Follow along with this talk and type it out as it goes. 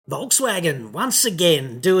Volkswagen once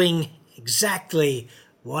again doing exactly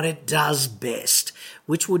what it does best,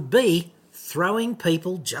 which would be throwing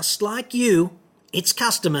people just like you, its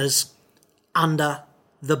customers, under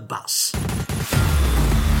the bus.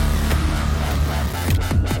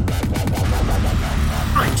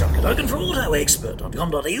 I'm John Cadogan from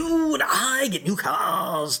AutoExpert.com.au, and I get new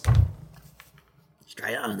cars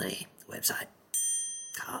straight on the website.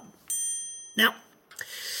 Card. Now,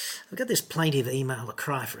 I've got this plaintive email, a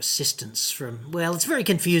cry for assistance from, well, it's very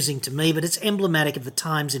confusing to me, but it's emblematic of the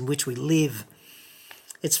times in which we live.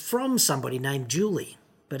 It's from somebody named Julie,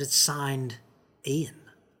 but it's signed Ian,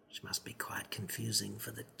 which must be quite confusing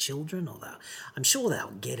for the children, although I'm sure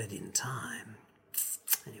they'll get it in time.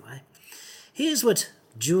 Anyway, here's what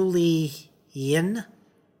Julie Ian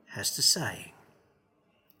has to say.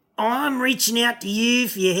 I'm reaching out to you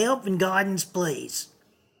for your help and guidance, please.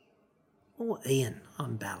 Or Ian,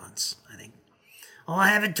 on balance, I think. I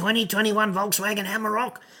have a 2021 Volkswagen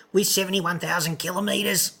Amarok with 71,000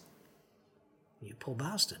 kilometres. You poor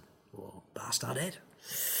bastard, or bastardette,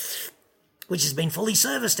 which has been fully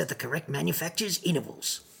serviced at the correct manufacturer's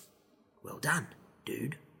intervals. Well done,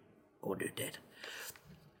 dude, or dudette.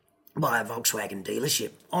 By a Volkswagen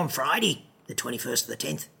dealership on Friday, the 21st of the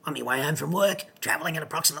 10th, on my way home from work, travelling at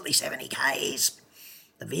approximately 70 k's.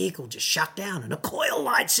 The vehicle just shut down and a coil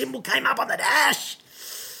light symbol came up on the dash.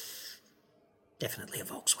 Definitely a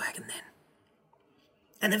Volkswagen then.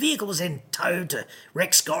 And the vehicle was then towed to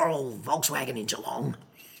Rex Gorrell Volkswagen in Geelong.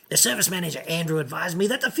 The service manager, Andrew, advised me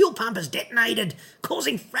that the fuel pump has detonated,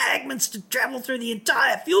 causing fragments to travel through the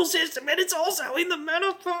entire fuel system, and it's also in the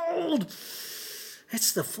manifold.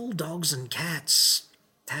 It's the full dogs and cats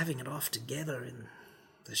having it off together in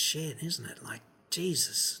the shed, isn't it? Like,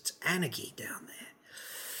 Jesus, it's anarchy down there.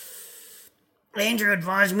 Andrew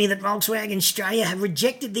advised me that Volkswagen Australia have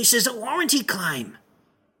rejected this as a warranty claim.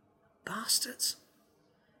 Bastards.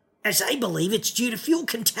 As they believe it's due to fuel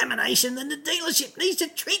contamination, then the dealership needs to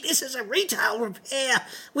treat this as a retail repair,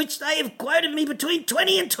 which they have quoted me between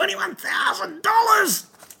 $20,000 and $21,000.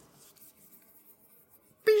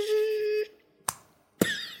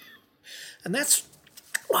 And that's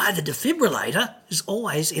why the defibrillator is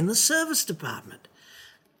always in the service department.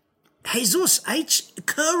 Jesus H.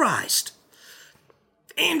 Christ.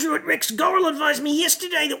 Andrew at Rex Gorrell advised me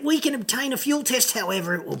yesterday that we can obtain a fuel test,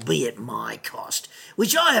 however it will be at my cost,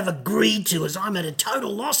 which I have agreed to as I'm at a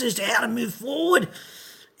total loss as to how to move forward.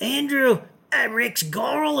 Andrew at Rex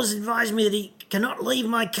Gorrell has advised me that he cannot leave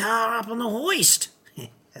my car up on the hoist.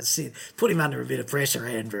 That's it. Put him under a bit of pressure,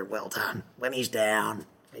 Andrew. Well done. When he's down,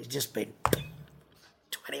 he's just been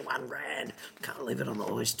 21 grand. Can't leave it on the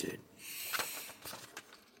hoist, dude.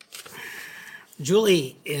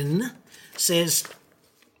 Julian says,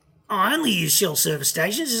 I only use Shell service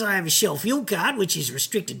stations as I have a Shell fuel card, which is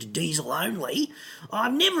restricted to diesel only.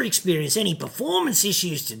 I've never experienced any performance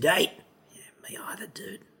issues to date. Yeah, me either,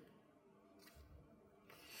 dude.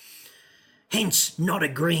 Hence, not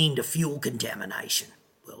agreeing to fuel contamination.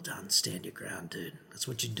 Well done, stand your ground, dude. That's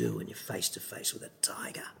what you do when you're face to face with a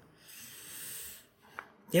tiger.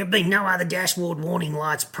 There have been no other dashboard warning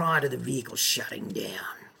lights prior to the vehicle shutting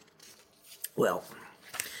down. Well,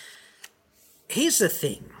 here's the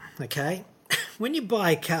thing, okay? When you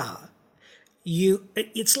buy a car,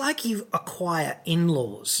 it's like you acquire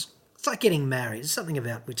in-laws. It's like getting married. It's something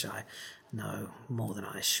about which I know more than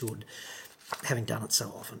I should, having done it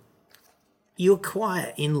so often. You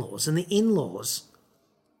acquire in-laws, and the in-laws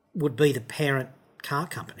would be the parent car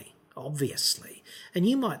company, obviously. And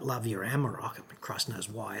you might love your Amarok. I mean, Christ knows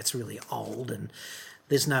why. It's really old, and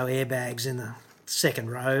there's no airbags in the second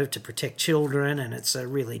row to protect children, and it's a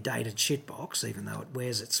really dated shitbox, even though it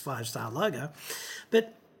wears its 5-star logo.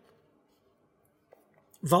 But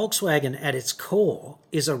Volkswagen at its core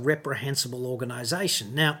is a reprehensible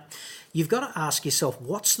organisation. Now, you've got to ask yourself,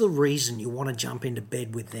 what's the reason you want to jump into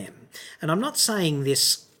bed with them? And I'm not saying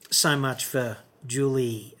this so much for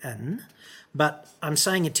Julian, but I'm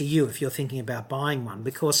saying it to you if you're thinking about buying one,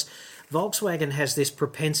 because Volkswagen has this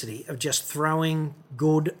propensity of just throwing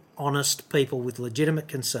good, honest people with legitimate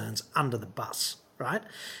concerns under the bus, right?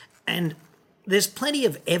 And there's plenty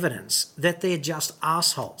of evidence that they're just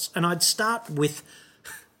assholes. And I'd start with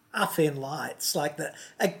Up-End Lights, like the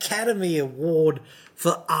Academy Award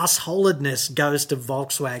for assholedness goes to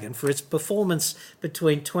Volkswagen for its performance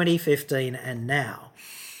between 2015 and now.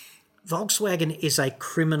 Volkswagen is a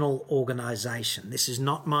criminal organisation. This is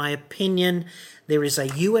not my opinion. There is a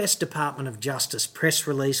US Department of Justice press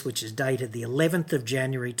release which is dated the 11th of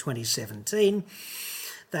January 2017.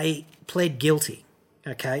 They pled guilty,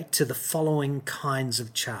 to the following kinds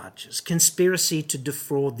of charges. Conspiracy to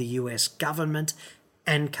defraud the US government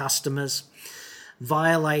and customers,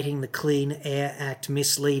 violating the Clean Air Act,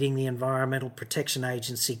 misleading the Environmental Protection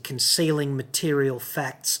Agency, concealing material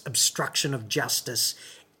facts, obstruction of justice,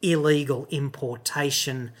 illegal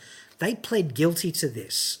importation. They pled guilty to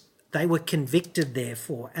this. They were convicted,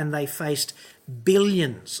 therefore, and they faced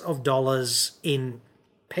billions of dollars in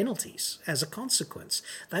penalties as a consequence.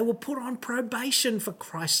 They were put on probation, for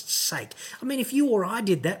Christ's sake. I mean, if you or I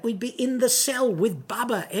did that, we'd be in the cell with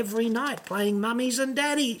Bubba every night playing mummies and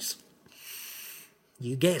daddies.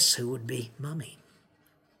 You guess who would be mummy?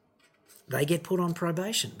 They get put on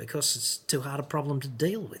probation because it's too hard a problem to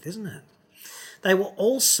deal with, isn't it? They were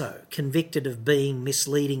also convicted of being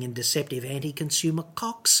misleading and deceptive anti-consumer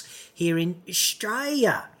cocks here in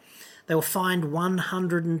Australia. They were fined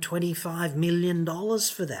 $125 million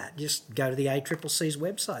for that. Just go to the ACCC's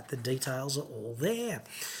website. The details are all there.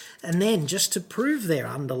 And then, just to prove their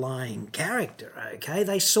underlying character, okay,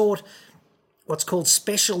 they sought what's called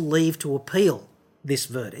special leave to appeal this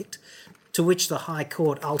verdict, to which the High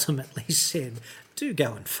Court ultimately said, do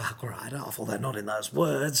go and fuck right off, although not in those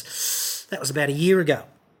words. That was about a year ago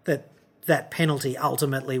that penalty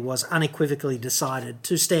ultimately was unequivocally decided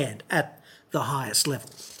to stand at the highest level,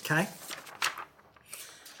 okay?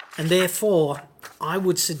 And therefore, I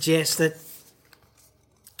would suggest that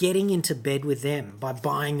getting into bed with them by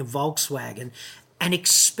buying a Volkswagen and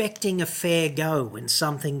expecting a fair go when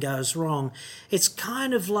something goes wrong, it's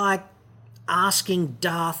kind of like asking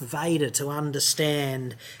Darth Vader to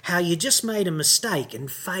understand how you just made a mistake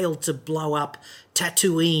and failed to blow up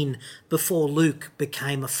Tatooine before Luke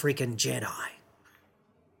became a freaking Jedi.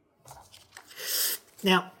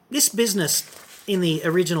 Now, this business in the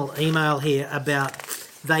original email here about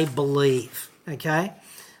they believe, okay?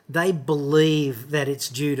 They believe that it's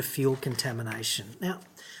due to fuel contamination. Now,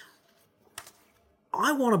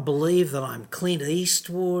 I want to believe that I'm Clint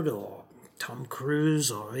Eastwood or Tom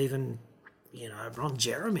Cruise or even, Ron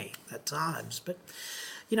Jeremy at times. But,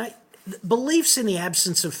 beliefs in the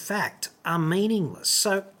absence of fact are meaningless.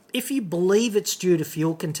 So if you believe it's due to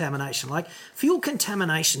fuel contamination, like fuel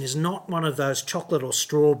contamination is not one of those chocolate or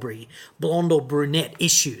strawberry, blonde or brunette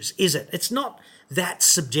issues, is it? It's not that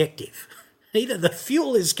subjective. Either the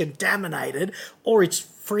fuel is contaminated or it's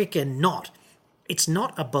freaking not. It's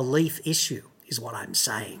not a belief issue, is what I'm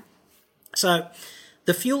saying. So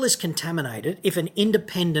the fuel is contaminated if an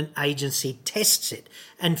independent agency tests it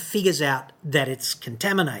and figures out that it's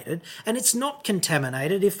contaminated, and it's not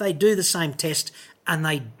contaminated if they do the same test and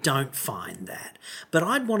they don't find that. But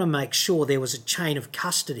I'd want to make sure there was a chain of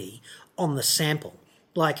custody on the sample.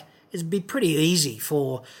 Like, it'd be pretty easy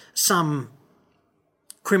for some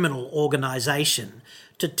criminal organisation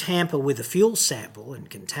to tamper with a fuel sample and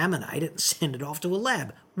contaminate it and send it off to a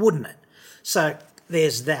lab, wouldn't it? So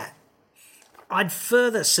there's that. I'd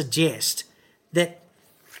further suggest that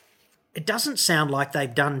it doesn't sound like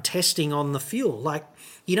they've done testing on the fuel. Like,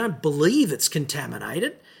 you don't believe it's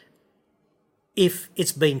contaminated. If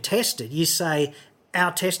it's been tested, you say,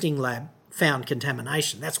 our testing lab found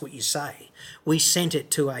contamination. That's what you say. We sent it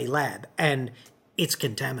to a lab and it's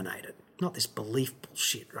contaminated. Not this belief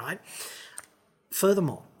bullshit, right?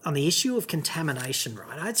 Furthermore, on the issue of contamination,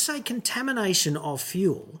 right, I'd say contamination of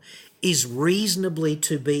fuel is reasonably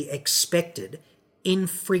to be expected in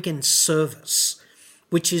friggin' service,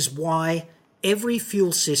 which is why every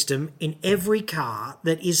fuel system in every car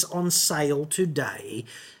that is on sale today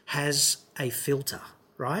has a filter,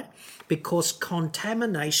 right? Because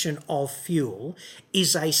contamination of fuel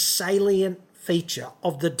is a salient feature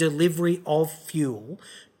of the delivery of fuel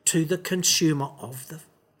to the consumer of the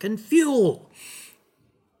fucking fuel.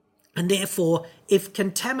 And therefore, if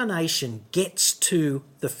contamination gets to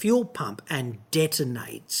the fuel pump and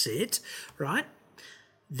detonates it, right,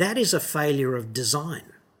 that is a failure of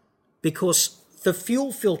design, because the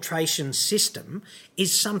fuel filtration system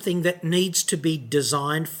is something that needs to be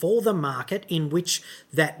designed for the market in which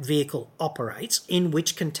that vehicle operates, in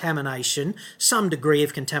which contamination, some degree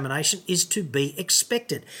of contamination, is to be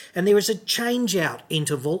expected. And there is a change-out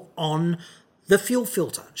interval on the fuel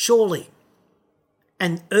filter, surely.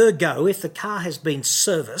 And ergo, if the car has been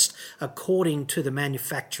serviced according to the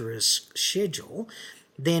manufacturer's schedule,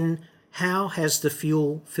 then how has the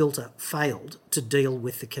fuel filter failed to deal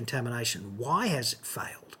with the contamination? Why has it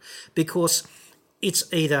failed? Because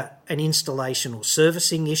it's either an installation or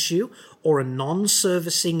servicing issue, or a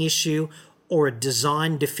non-servicing issue, or a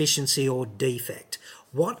design deficiency or defect.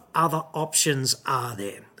 What other options are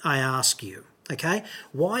there, I ask you? Okay,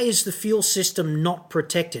 why is the fuel system not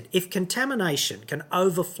protected? If contamination can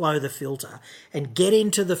overflow the filter and get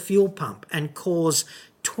into the fuel pump and cause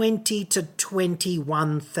 $20,000 to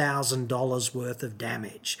 $21,000 worth of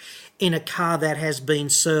damage in a car that has been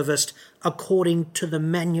serviced according to the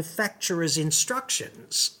manufacturer's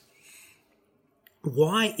instructions.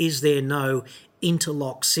 Why is there no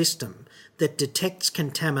interlock system that detects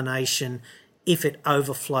contamination if it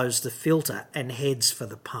overflows the filter and heads for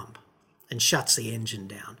the pump and shuts the engine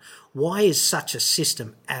down? Why is such a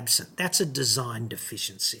system absent? That's a design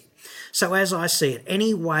deficiency. So as I see it,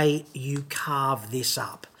 any way you carve this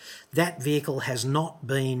up, that vehicle has not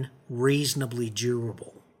been reasonably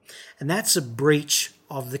durable. And that's a breach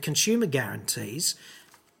of the consumer guarantees.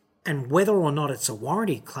 And whether or not it's a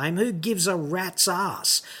warranty claim, who gives a rat's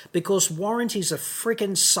ass? Because warranty's a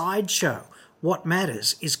frickin' sideshow. What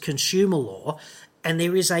matters is consumer law, and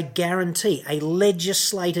there is a guarantee, a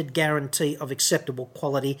legislated guarantee of acceptable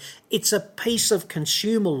quality. It's a piece of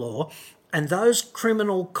consumer law, and those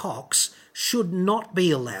criminal cocks should not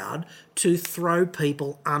be allowed to throw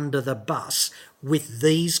people under the bus with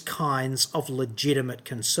these kinds of legitimate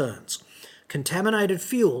concerns. Contaminated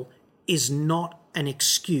fuel is not an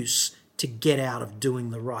excuse to get out of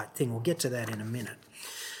doing the right thing. We'll get to that in a minute.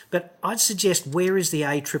 But I'd suggest, where is the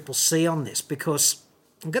ACCC on this? Because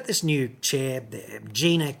I've got this new chair there,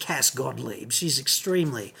 Gina Cass-Gottlieb. She's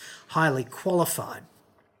extremely highly qualified.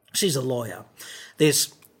 She's a lawyer.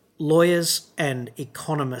 There's lawyers and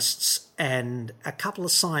economists and a couple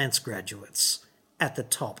of science graduates at the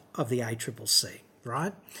top of the ACCC,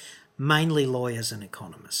 right? Mainly lawyers and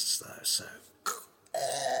economists, though, so...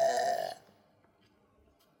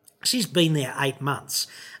 She's been there 8 months,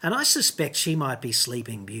 and I suspect she might be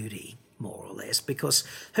Sleeping Beauty, more or less, because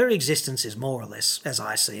her existence is more or less, as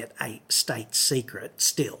I see it, a state secret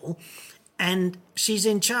still, and she's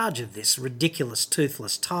in charge of this ridiculous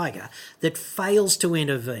toothless tiger that fails to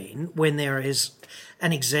intervene when there is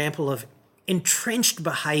an example of entrenched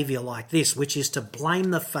behaviour like this, which is to blame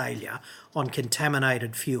the failure on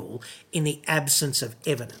contaminated fuel in the absence of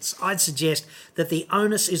evidence. I'd suggest that the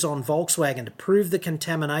onus is on Volkswagen to prove the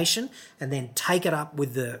contamination and then take it up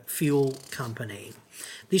with the fuel company.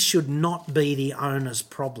 This should not be the owner's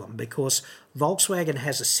problem, because Volkswagen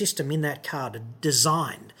has a system in that car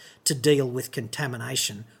designed to deal with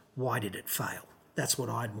contamination. Why did it fail? That's what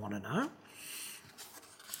I'd want to know.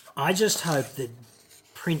 I just hope that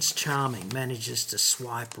Prince Charming manages to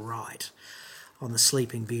swipe right on the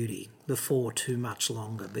Sleeping Beauty before too much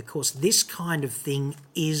longer, because this kind of thing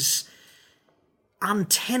is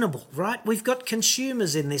untenable, right? We've got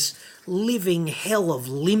consumers in this living hell of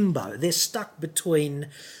limbo. They're stuck between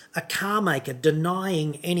a car maker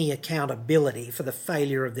denying any accountability for the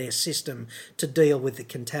failure of their system to deal with the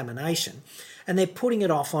contamination, and they're putting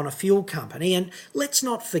it off on a fuel company. And let's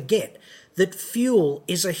not forget that fuel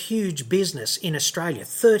is a huge business in Australia.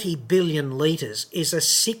 30 billion litres is a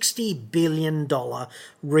 $60 billion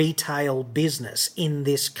retail business in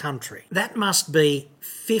this country. That must be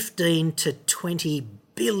 $15 to $20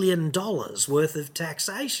 billion worth of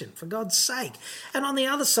taxation, for God's sake. And on the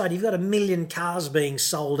other side, you've got 1 million cars being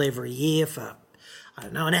sold every year for, I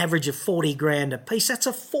don't know, an average of 40 grand a piece. That's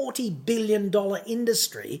a $40 billion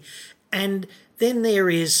industry. And then there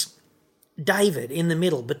is David in the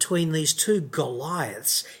middle between these two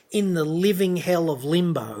Goliaths in the living hell of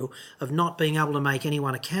limbo of not being able to make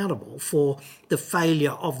anyone accountable for the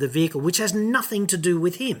failure of the vehicle, which has nothing to do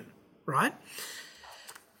with him, right?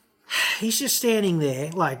 He's just standing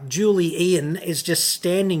there, like Julie Ian is just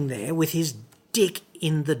standing there with his dick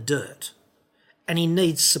in the dirt, and he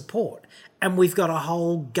needs support. And we've got a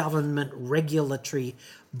whole government regulatory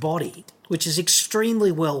body which is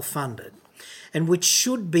extremely well funded and which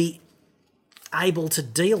should be able to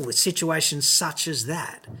deal with situations such as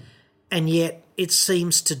that, and yet it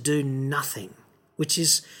seems to do nothing, which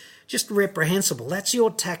is just reprehensible. That's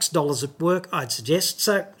your tax dollars at work, I'd suggest.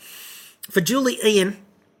 So for Julie Ian,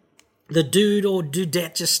 the dude or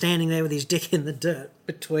dudette just standing there with his dick in the dirt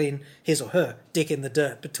between his or her dick in the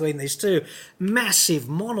dirt between these two massive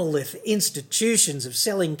monolith institutions of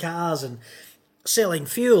selling cars and selling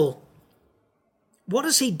fuel, what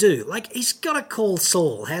does he do? Like, he's got to call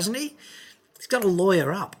Saul, hasn't he? He's got to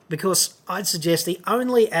lawyer up, because I'd suggest the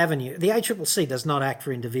only avenue, the ACCC does not act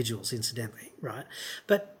for individuals, incidentally, right?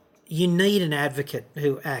 But you need an advocate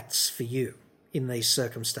who acts for you in these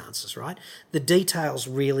circumstances, right? The details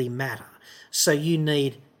really matter. So you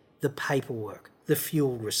need the paperwork, the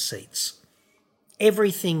fuel receipts,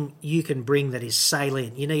 everything you can bring that is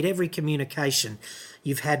salient. You need every communication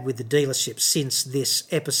you've had with the dealership since this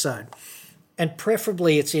episode. And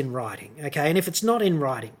preferably it's in writing, okay? And if it's not in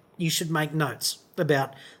writing, you should make notes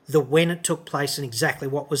about the when it took place and exactly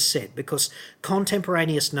what was said, because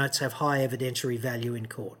contemporaneous notes have high evidentiary value in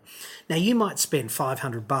court. Now, you might spend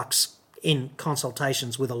 $500 in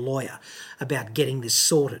consultations with a lawyer about getting this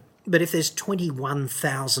sorted, but if there's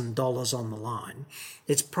 $21,000 on the line,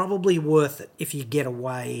 it's probably worth it if you get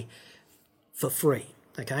away for free,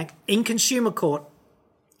 okay? In consumer court,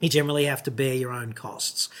 you generally have to bear your own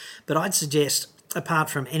costs. But I'd suggest, apart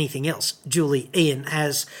from anything else, Julie Ian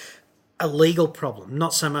has a legal problem,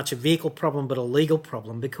 not so much a vehicle problem, but a legal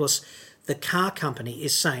problem, because the car company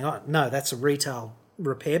is saying, oh, no, that's a retail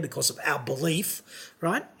repair because of our belief,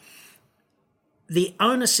 right? The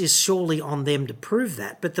onus is surely on them to prove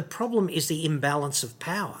that, but the problem is the imbalance of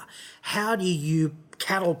power. How do you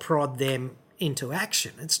cattle prod them into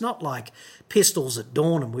action? It's not like pistols at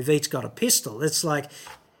dawn and we've each got a pistol. It's like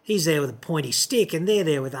he's there with a pointy stick and they're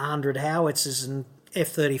there with 100 howitzers and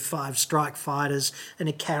F-35 strike fighters and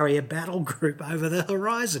a carrier battle group over the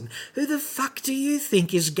horizon. Who the fuck do you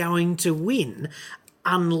think is going to win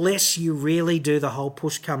unless you really do the whole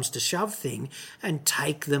push comes to shove thing and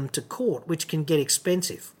take them to court, which can get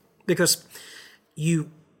expensive because you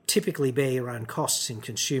typically bear your own costs in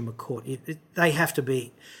consumer court. They have to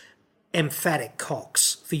be emphatic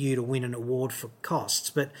cocks for you to win an award for costs.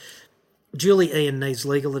 But Julie Ian needs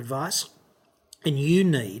legal advice, and you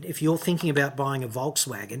need, if you're thinking about buying a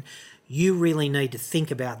Volkswagen, you really need to think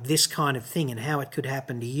about this kind of thing and how it could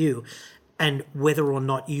happen to you and whether or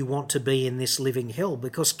not you want to be in this living hell,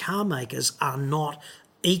 because car makers are not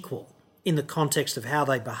equal in the context of how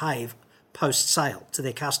they behave post-sale to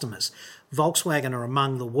their customers. Volkswagen are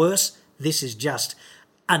among the worst. This is just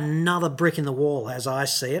another brick in the wall as I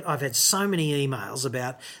see it. I've had so many emails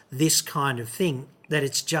about this kind of thing that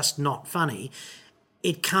it's just not funny.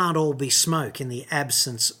 It can't all be smoke in the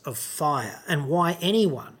absence of fire. And why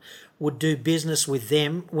anyone would do business with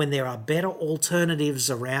them when there are better alternatives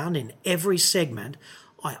around in every segment,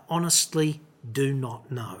 I honestly do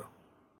not know.